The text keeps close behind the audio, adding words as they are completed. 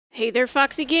Hey there,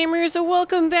 Foxy Gamers, and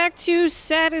welcome back to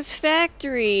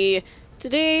Satisfactory.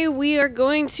 Today we are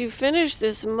going to finish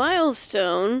this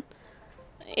milestone,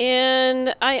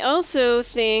 and I also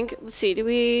think, let's see, did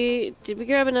we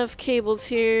grab enough cables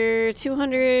here?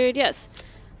 200, yes.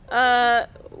 I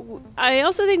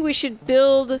also think we should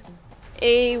build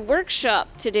a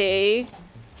workshop today,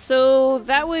 so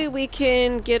that way we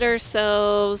can get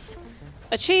ourselves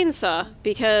a chainsaw,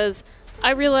 because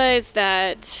I realized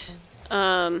that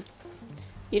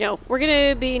you know, we're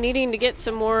gonna be needing to get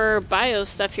some more bio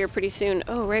stuff here pretty soon.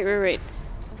 Oh, right.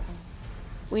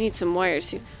 We need some wires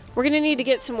too. We're gonna need to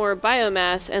get some more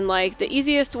biomass, and like the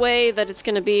easiest way that it's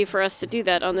gonna be for us to do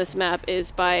that on this map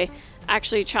is by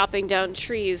actually chopping down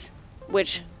trees,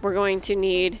 which we're going to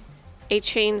need a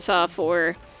chainsaw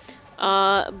for.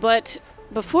 But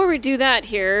before we do that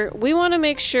here, we want to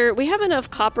make sure we have enough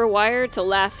copper wire to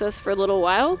last us for a little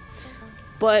while.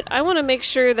 But I want to make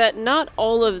sure that not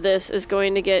all of this is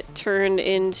going to get turned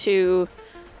into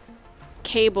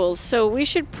cables. So we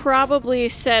should probably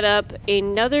set up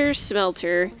another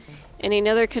smelter and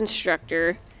another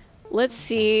constructor. Let's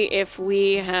see if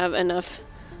we have enough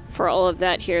for all of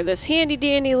that here. This handy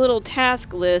dandy little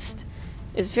task list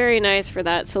is very nice for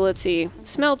that. So let's see.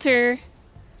 Smelter,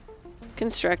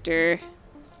 constructor.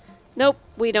 Nope,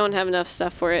 we don't have enough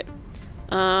stuff for it.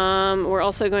 We're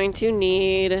also going to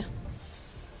need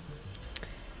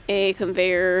a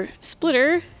conveyor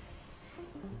splitter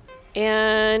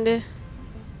and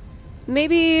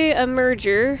maybe a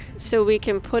merger so we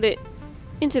can put it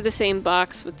into the same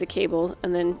box with the cable,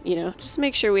 and then, you know, just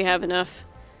make sure we have enough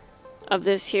of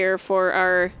this here for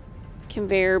our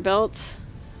conveyor belts.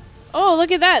 Oh,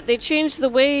 look at that! They changed the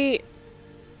way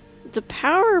the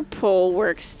power pole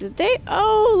works. Did they?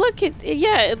 Oh, look at,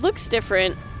 yeah, it looks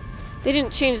different. They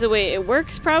didn't change the way it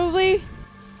works, probably.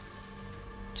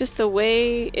 Just the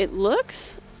way it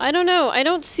looks? I don't know. I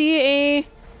don't see a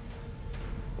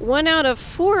 1 out of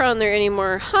 4 on there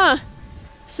anymore. Huh.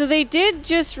 So they did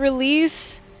just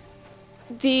release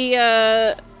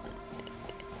the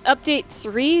update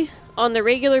 3 on the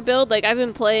regular build. Like, I've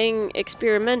been playing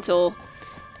experimental,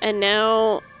 and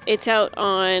now it's out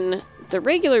on the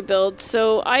regular build.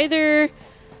 So either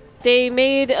they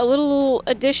made a little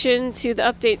addition to the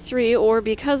update 3, or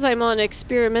because I'm on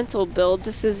experimental build,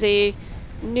 this is a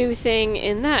new thing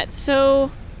in that.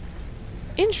 So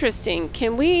interesting.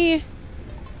 Can we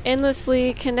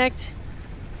endlessly connect?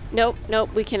 Nope,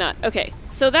 we cannot. Okay,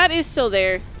 so that is still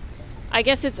there. I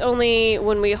guess it's only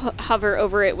when we hover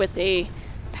over it with a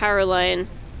power line.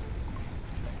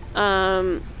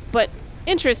 But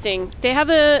interesting. They have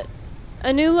a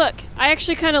new look. I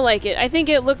actually kind of like it. I think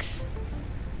it looks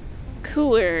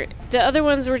cooler. The other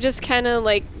ones were just kind of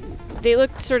like, they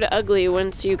looked sort of ugly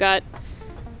once you got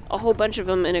a whole bunch of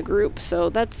them in a group, so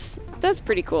that's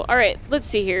pretty cool. Alright, let's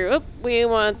see here. Oop, we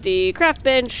want the craft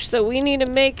bench, so we need to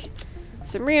make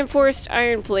some reinforced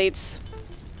iron plates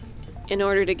in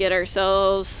order to get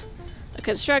ourselves a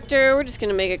constructor. We're just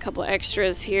gonna make a couple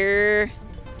extras here.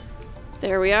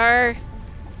 There we are.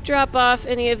 Drop off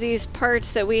any of these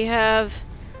parts that we have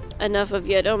enough of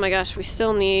yet. Oh my gosh, we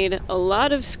still need a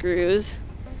lot of screws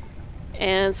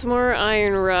and some more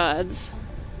iron rods.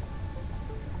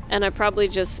 And I probably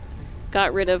just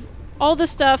got rid of all the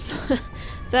stuff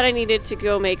that I needed to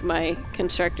go make my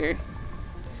constructor.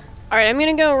 Alright, I'm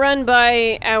gonna go run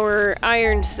by our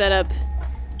iron setup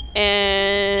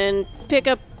and pick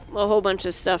up a whole bunch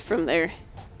of stuff from there.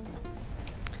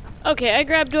 Okay, I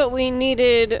grabbed what we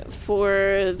needed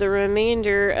for the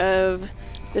remainder of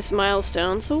this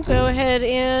milestone, so we'll go ahead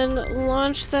and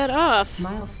launch that off.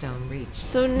 Milestone reached.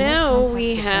 So now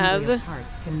we have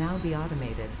parts can now be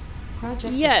automated.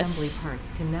 Project yes. assembly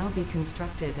parts can now be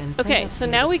constructed and okay, so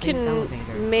now we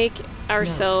can make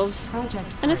ourselves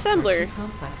an assembler.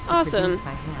 Awesome.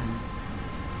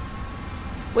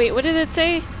 Wait, what did it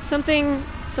say? Something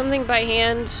by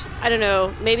hand? I don't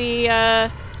know. Maybe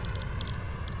that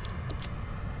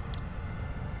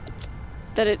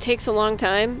it takes a long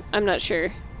time? I'm not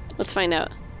sure. Let's find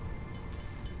out.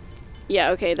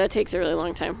 Yeah, okay, that takes a really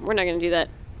long time. We're not gonna do that.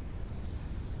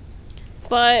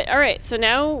 But, alright, so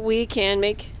now we can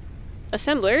make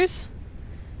assemblers,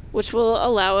 which will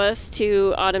allow us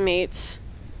to automate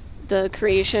the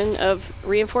creation of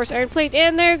reinforced iron plate.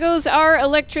 And there goes our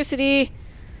electricity.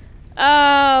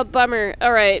 Ah, bummer.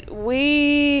 Alright,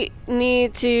 we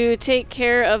need to take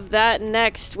care of that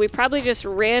next. We probably just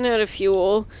ran out of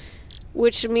fuel,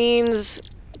 which means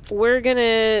we're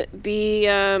gonna be,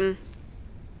 oh,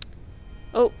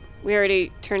 we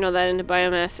already turned all that into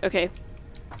biomass. Okay.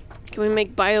 Can we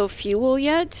make biofuel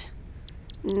yet?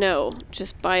 No,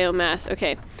 just biomass.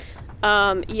 Okay.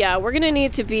 Yeah, we're gonna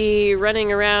need to be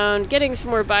running around getting some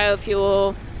more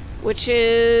biofuel, which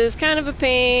is kind of a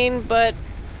pain, but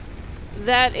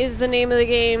that is the name of the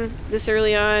game this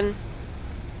early on.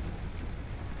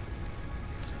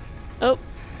 Oh,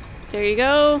 there you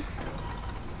go.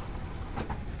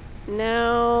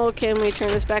 Now, can we turn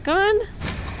this back on?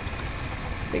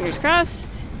 Fingers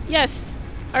crossed. Yes.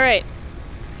 Alright.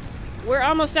 We're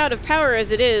almost out of power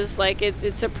as it is. Like,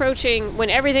 it's approaching when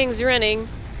everything's running.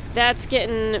 That's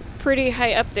getting pretty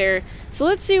high up there. So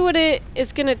let's see what it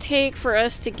is going to take for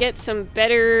us to get some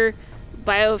better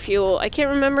biofuel. I can't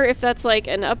remember if that's like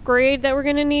an upgrade that we're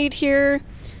going to need here,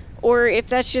 or if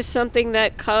that's just something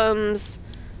that comes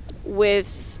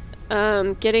with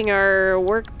getting our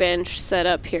workbench set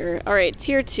up here. Alright,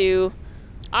 tier 2.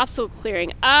 Obstacle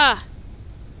clearing. Ah!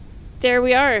 There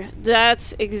we are.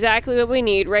 That's exactly what we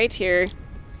need right here.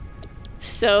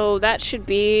 So that should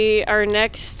be our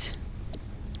next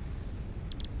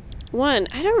one.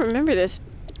 I don't remember this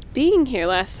being here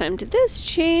last time. Did this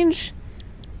change?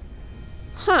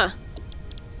 Huh.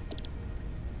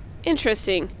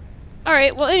 Interesting.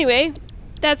 Alright, well anyway,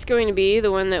 that's going to be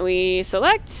the one that we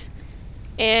select.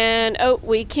 And, oh,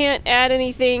 we can't add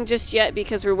anything just yet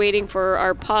because we're waiting for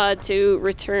our pod to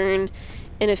return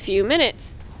in a few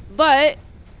minutes. But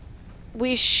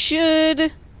we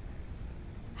should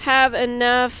have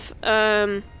enough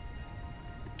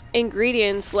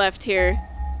ingredients left here.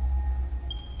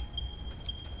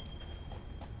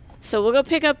 So we'll go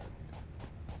pick up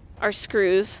our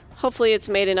screws. Hopefully it's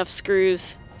made enough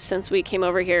screws since we came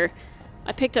over here.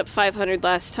 I picked up 500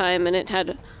 last time and it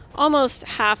had almost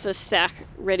half a stack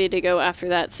ready to go after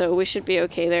that, so we should be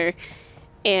okay there.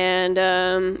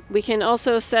 And we can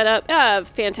also set up... Ah,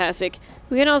 fantastic.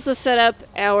 We can also set up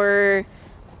our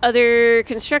other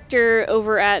constructor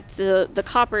over at the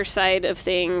copper side of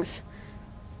things,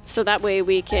 so that way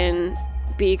we can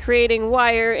be creating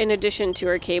wire in addition to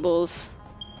our cables.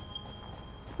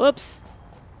 Whoops.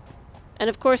 And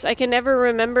of course, I can never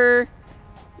remember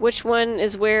which one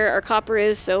is where our copper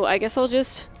is, so I guess I'll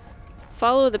just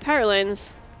follow the power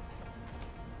lines.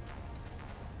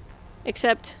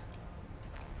 Except,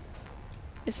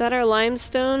 is that our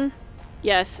limestone?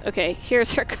 Yes, okay,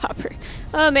 here's our copper.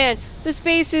 Oh man, the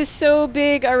space is so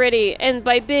big already, and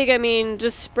by big I mean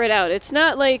just spread out. It's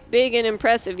not like big and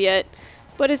impressive yet,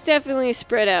 but it's definitely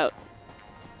spread out.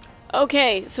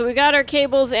 Okay, so we got our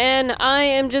cables, and I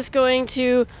am just going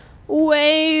to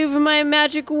wave my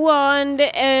magic wand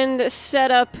and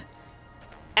set up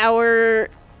our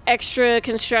extra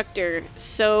constructor.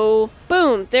 So,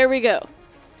 boom, there we go.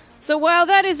 So while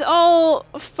that is all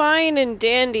fine and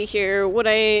dandy here, what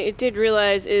I did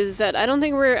realize is that I don't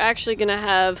think we're actually going to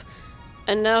have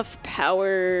enough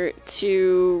power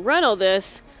to run all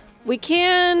this. We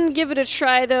can give it a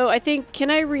try though. I think,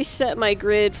 can I reset my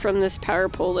grid from this power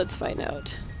pole? Let's find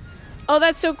out. Oh,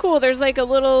 that's so cool. There's like a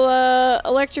little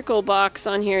electrical box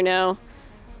on here now.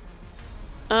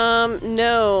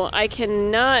 No, I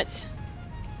cannot.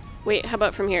 Wait, how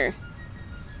about from here?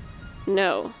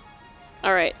 No.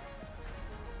 Alright.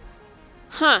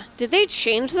 Huh, did they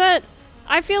change that?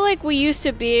 I feel like we used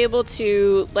to be able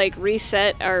to, like,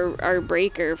 reset our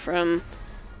breaker from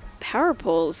power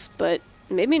poles, but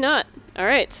maybe not.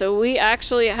 Alright, so we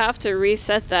actually have to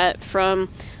reset that from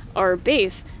our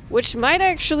base, which might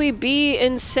actually be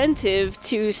incentive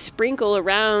to sprinkle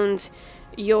around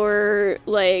your,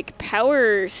 like,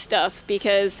 power stuff,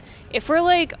 because if we're,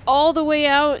 like, all the way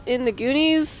out in the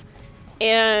Goonies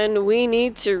and we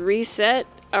need to reset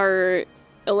our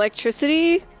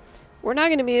electricity, we're not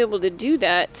going to be able to do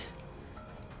that.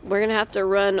 We're going to have to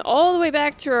run all the way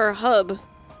back to our hub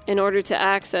in order to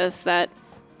access that.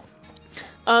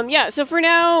 Yeah, so for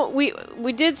now, we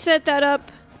did set that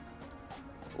up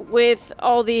with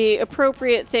all the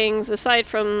appropriate things, aside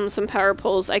from some power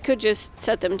poles. I could just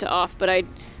set them to off, but I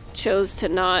chose to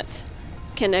not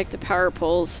connect the power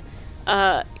poles,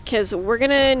 because we're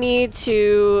gonna need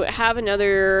to have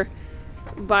another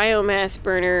biomass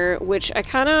burner, which I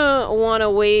kind of want to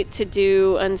wait to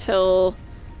do until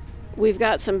we've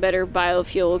got some better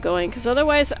biofuel going, because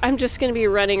otherwise I'm just gonna be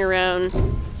running around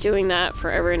doing that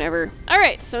forever and ever.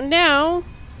 Alright, so now...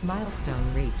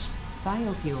 Milestone reached.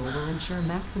 Biofuel will ensure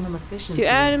maximum efficiency to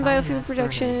add in of biofuel biomass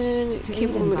production, burners. To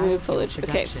capable aid in of removing biofuel foliage. Okay.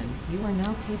 production, you are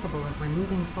now capable of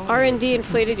removing foliage R&D that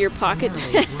inflated your consists pocket.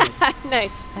 primarily of wood.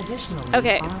 Nice. Additionally,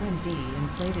 Okay. R&D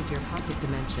inflated your pocket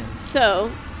dimensions.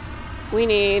 So, we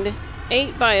need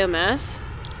 8 biomass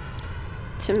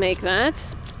to make that,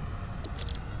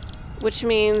 which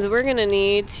means we're gonna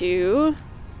need to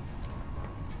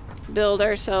build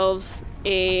ourselves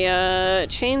a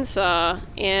chainsaw,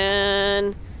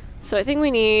 and so I think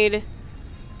we need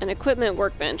an equipment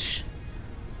workbench.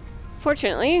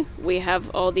 Fortunately, we have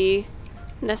all the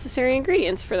necessary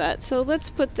ingredients for that. So let's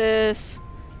put this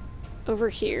over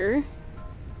here.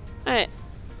 I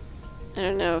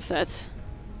don't know if that's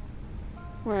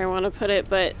where I want to put it,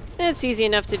 but it's easy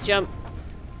enough to jump.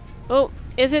 Oh,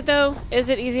 is it though? Is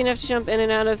it easy enough to jump in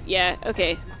and out of? Yeah,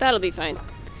 okay, that'll be fine.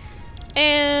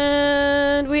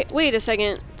 And wait a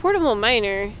second. Portable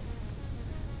miner.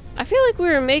 I feel like we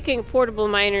were making portable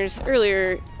miners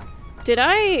earlier. Did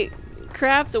I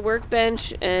craft a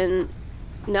workbench and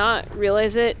not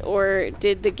realize it, or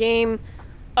did the game...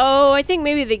 Oh, I think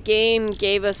maybe the game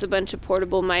gave us a bunch of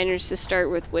portable miners to start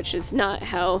with, which is not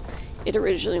how it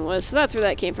originally was. So that's where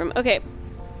that came from. Okay.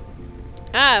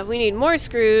 Ah, we need more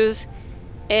screws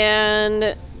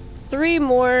and 3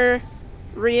 more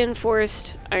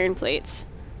reinforced iron plates.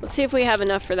 Let's see if we have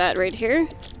enough for that right here.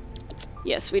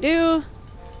 Yes, we do.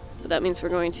 But that means we're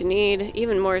going to need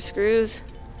even more screws.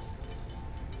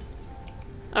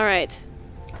 Alright.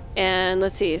 And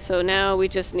let's see. So now we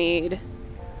just need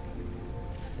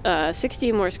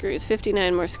 60 more screws.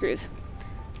 59 more screws.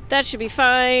 That should be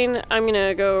fine. I'm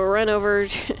gonna go run over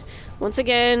once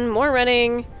again, more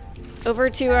running over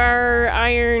to our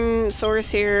iron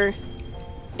source here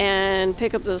and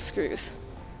pick up those screws.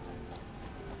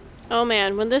 Oh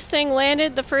man, when this thing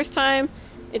landed the first time,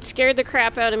 it scared the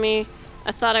crap out of me.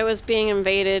 I thought I was being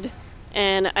invaded,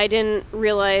 and I didn't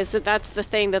realize that that's the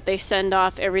thing that they send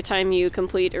off every time you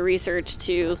complete a research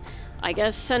to, I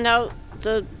guess, send out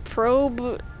the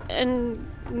probe. And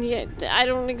yeah, I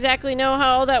don't exactly know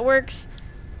how all that works.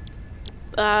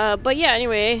 But yeah,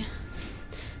 anyway.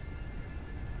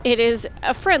 It is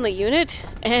a friendly unit,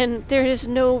 and there is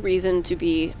no reason to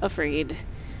be afraid.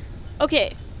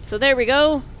 Okay, so there we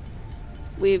go.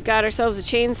 We've got ourselves a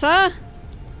chainsaw.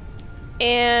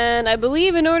 And I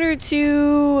believe in order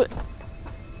to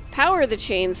power the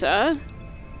chainsaw,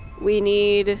 we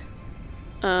need...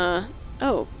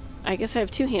 oh, I guess I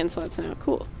have 2 hand slots now.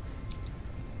 Cool.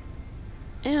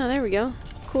 Yeah, there we go.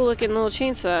 Cool looking little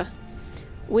chainsaw.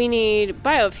 We need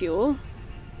biofuel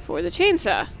for the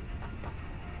chainsaw.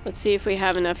 Let's see if we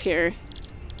have enough here.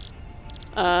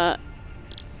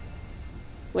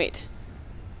 Wait.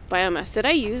 Biomass. Did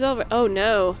I use all of our... Oh,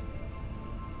 no.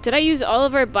 Did I use all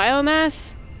of our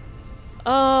biomass?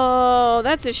 Oh,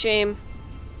 that's a shame.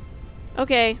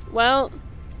 Okay, well...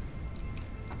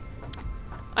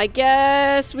 I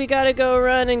guess we gotta go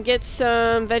run and get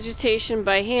some vegetation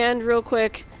by hand real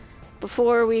quick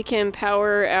before we can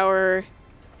power our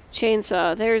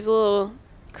chainsaw. There's a little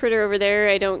critter over there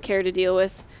I don't care to deal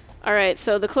with. Alright,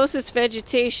 so the closest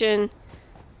vegetation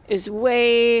is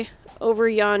way over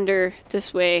yonder,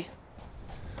 this way.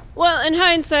 Well, in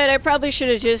hindsight, I probably should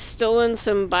have just stolen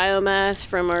some biomass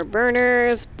from our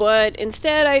burners, but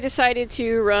instead I decided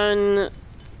to run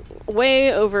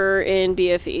way over in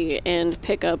BFE and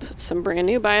pick up some brand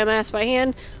new biomass by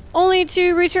hand, only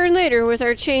to return later with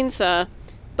our chainsaw.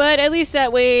 But at least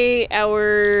that way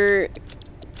our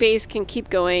base can keep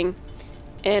going,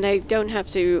 and I don't have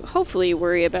to hopefully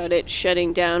worry about it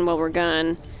shutting down while we're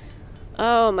gone.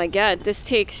 Oh my god, this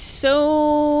takes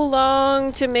so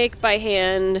long to make by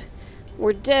hand.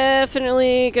 We're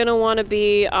definitely gonna want to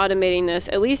be automating this.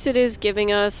 At least it is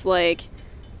giving us like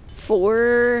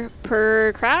 4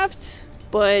 per craft,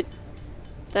 but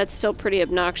that's still pretty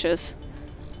obnoxious.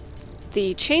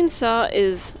 The chainsaw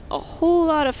is a whole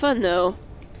lot of fun though,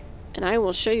 and I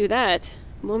will show you that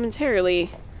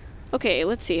momentarily. Okay,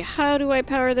 let's see, how do I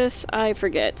power this? I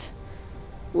forget.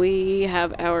 We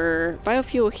have our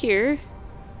biofuel here.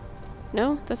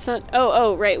 No, that's not...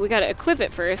 Oh, right, we gotta equip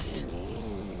it first.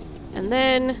 And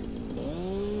then...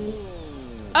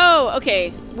 Oh,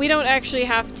 okay, we don't actually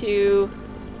have to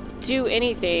do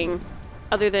anything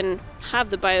other than have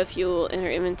the biofuel in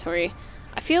our inventory.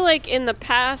 I feel like in the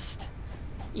past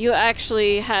you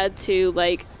actually had to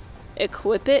like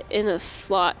equip it in a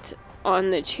slot on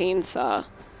the chainsaw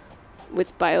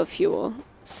with biofuel,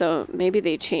 so maybe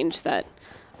they changed that.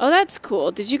 Oh, that's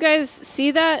cool. Did you guys see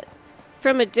that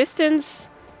from a distance?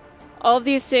 All of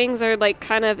these things are like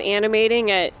kind of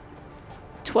animating at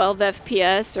 12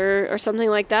 FPS or something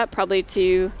like that, probably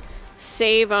to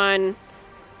save on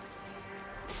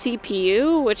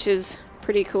CPU, which is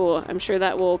pretty cool. I'm sure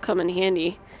that will come in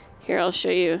handy. Here, I'll show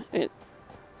you it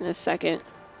in a second.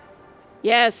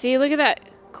 Yeah, see, look at that.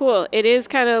 Cool. It is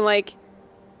kind of like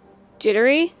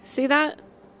jittery. See that?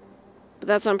 But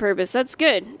that's on purpose. That's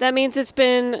good. That means it's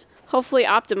been hopefully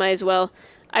optimized well.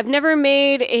 I've never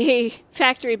made a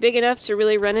factory big enough to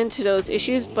really run into those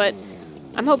issues, but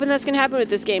I'm hoping that's going to happen with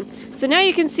this game. So now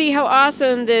you can see how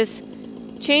awesome this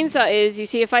chainsaw is. You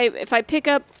see, if I pick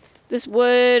up this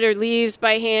wood or leaves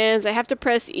by hands. I have to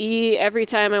press E every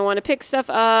time I want to pick stuff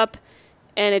up,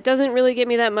 and it doesn't really give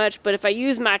me that much, but if I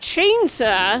use my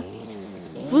chainsaw...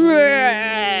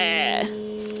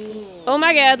 Oh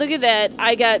my god, look at that.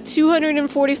 I got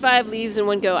 245 leaves in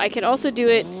one go. I can also do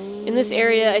it in this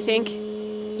area, I think.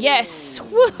 Yes!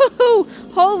 Woohoo!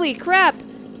 Holy crap!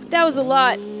 That was a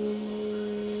lot.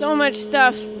 So much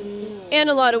stuff. And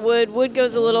a lot of wood. Wood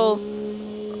goes a little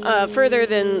further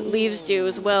than leaves do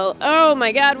as well. Oh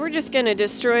my god, we're just gonna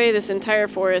destroy this entire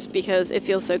forest because it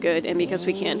feels so good and because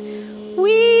we can.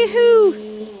 Wee-hoo!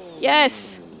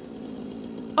 Yes!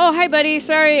 Oh, hi buddy.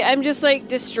 Sorry, I'm just like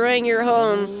destroying your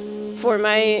home for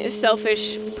my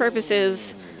selfish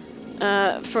purposes.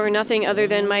 For nothing other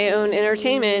than my own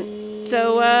entertainment.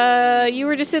 So, you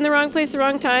were just in the wrong place, the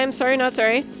wrong time. Sorry, not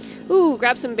sorry. Ooh,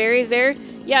 grab some berries there.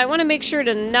 Yeah, I want to make sure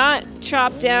to not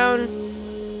chop down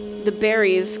the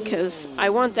berries, because I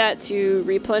want that to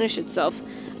replenish itself.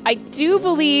 I do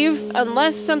believe,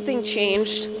 unless something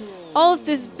changed, all of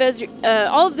this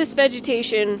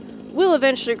vegetation will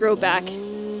eventually grow back.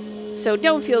 So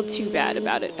don't feel too bad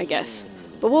about it, I guess.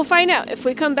 But we'll find out. If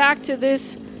we come back to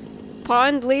this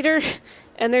pond later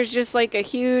and there's just like a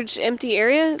huge empty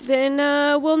area, then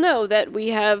we'll know that we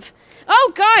have...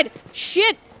 Oh god!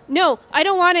 Shit! No, I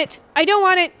don't want it. I don't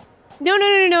want it. No, no,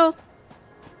 no, no, no.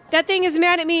 That thing is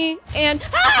mad at me and...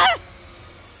 Ah!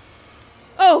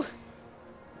 Oh.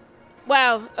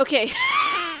 Wow, okay.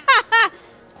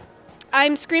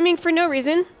 I'm screaming for no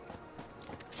reason.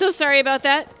 So sorry about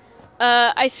that.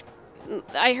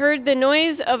 I heard the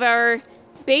noise of our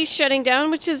base shutting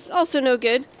down, which is also no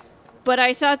good. But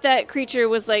I thought that creature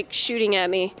was, like, shooting at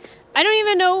me. I don't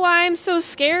even know why I'm so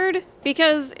scared,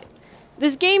 because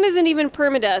this game isn't even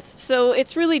permadeath, so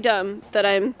it's really dumb that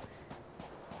I'm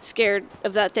scared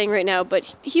of that thing right now.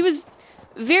 But he was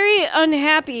very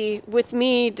unhappy with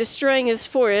me destroying his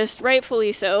forest,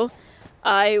 rightfully so.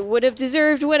 I would have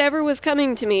deserved whatever was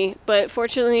coming to me, but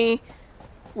fortunately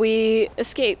we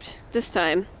escaped this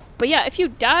time. But yeah, if you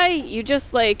die, you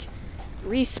just, like,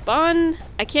 respawn.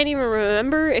 I can't even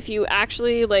remember if you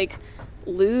actually, like,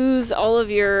 lose all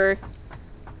of your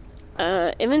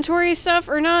inventory stuff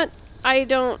or not. I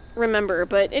don't remember,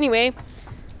 but anyway,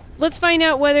 let's find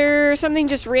out whether something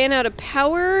just ran out of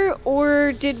power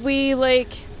or did we, like,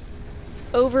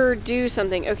 overdo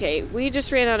something. Okay, we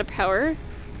just ran out of power,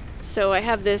 so I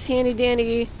have this handy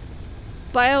dandy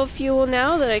biofuel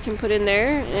now that I can put in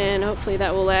there, and hopefully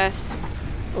that will last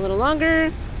a little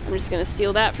longer. I'm just gonna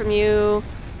steal that from you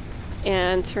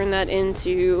and turn that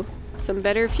into some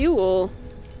better fuel.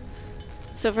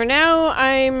 So for now,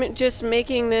 I'm just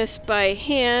making this by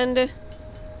hand,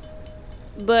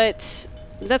 but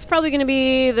that's probably gonna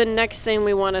be the next thing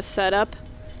we want to set up,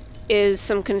 is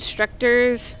some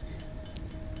constructors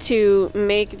to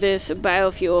make this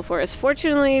biofuel for us.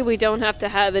 Fortunately, we don't have to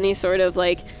have any sort of,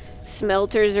 like,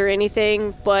 smelters or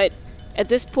anything, but at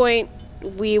this point,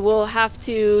 we will have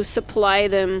to supply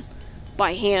them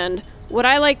by hand. What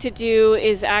I like to do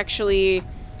is actually,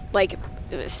 like,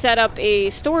 set up a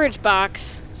storage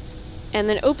box, and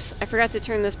then, oops, I forgot to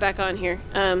turn this back on here.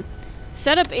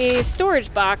 Set up a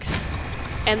storage box,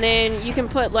 and then you can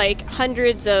put, like,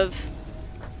 hundreds of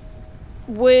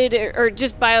wood, or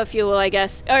just biofuel, I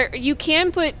guess. Or you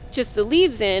can put just the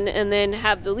leaves in, and then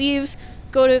have the leaves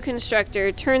go to a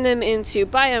constructor, turn them into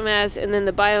biomass, and then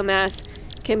the biomass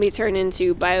can be turned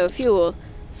into biofuel.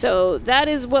 So that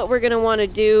is what we're going to want to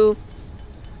do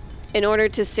in order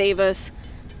to save us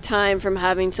time from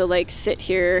having to, like, sit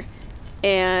here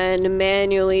and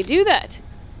manually do that.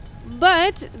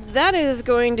 But that is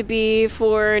going to be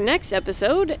for next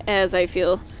episode, as I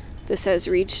feel this has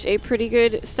reached a pretty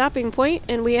good stopping point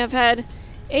and we have had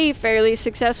a fairly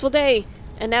successful day.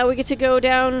 And now we get to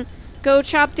go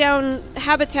chop down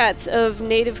habitats of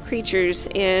native creatures,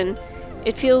 and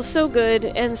it feels so good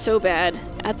and so bad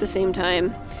at the same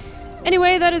time.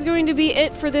 Anyway, that is going to be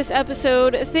it for this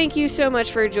episode. Thank you so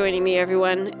much for joining me,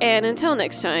 everyone, and until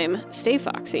next time, stay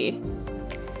foxy.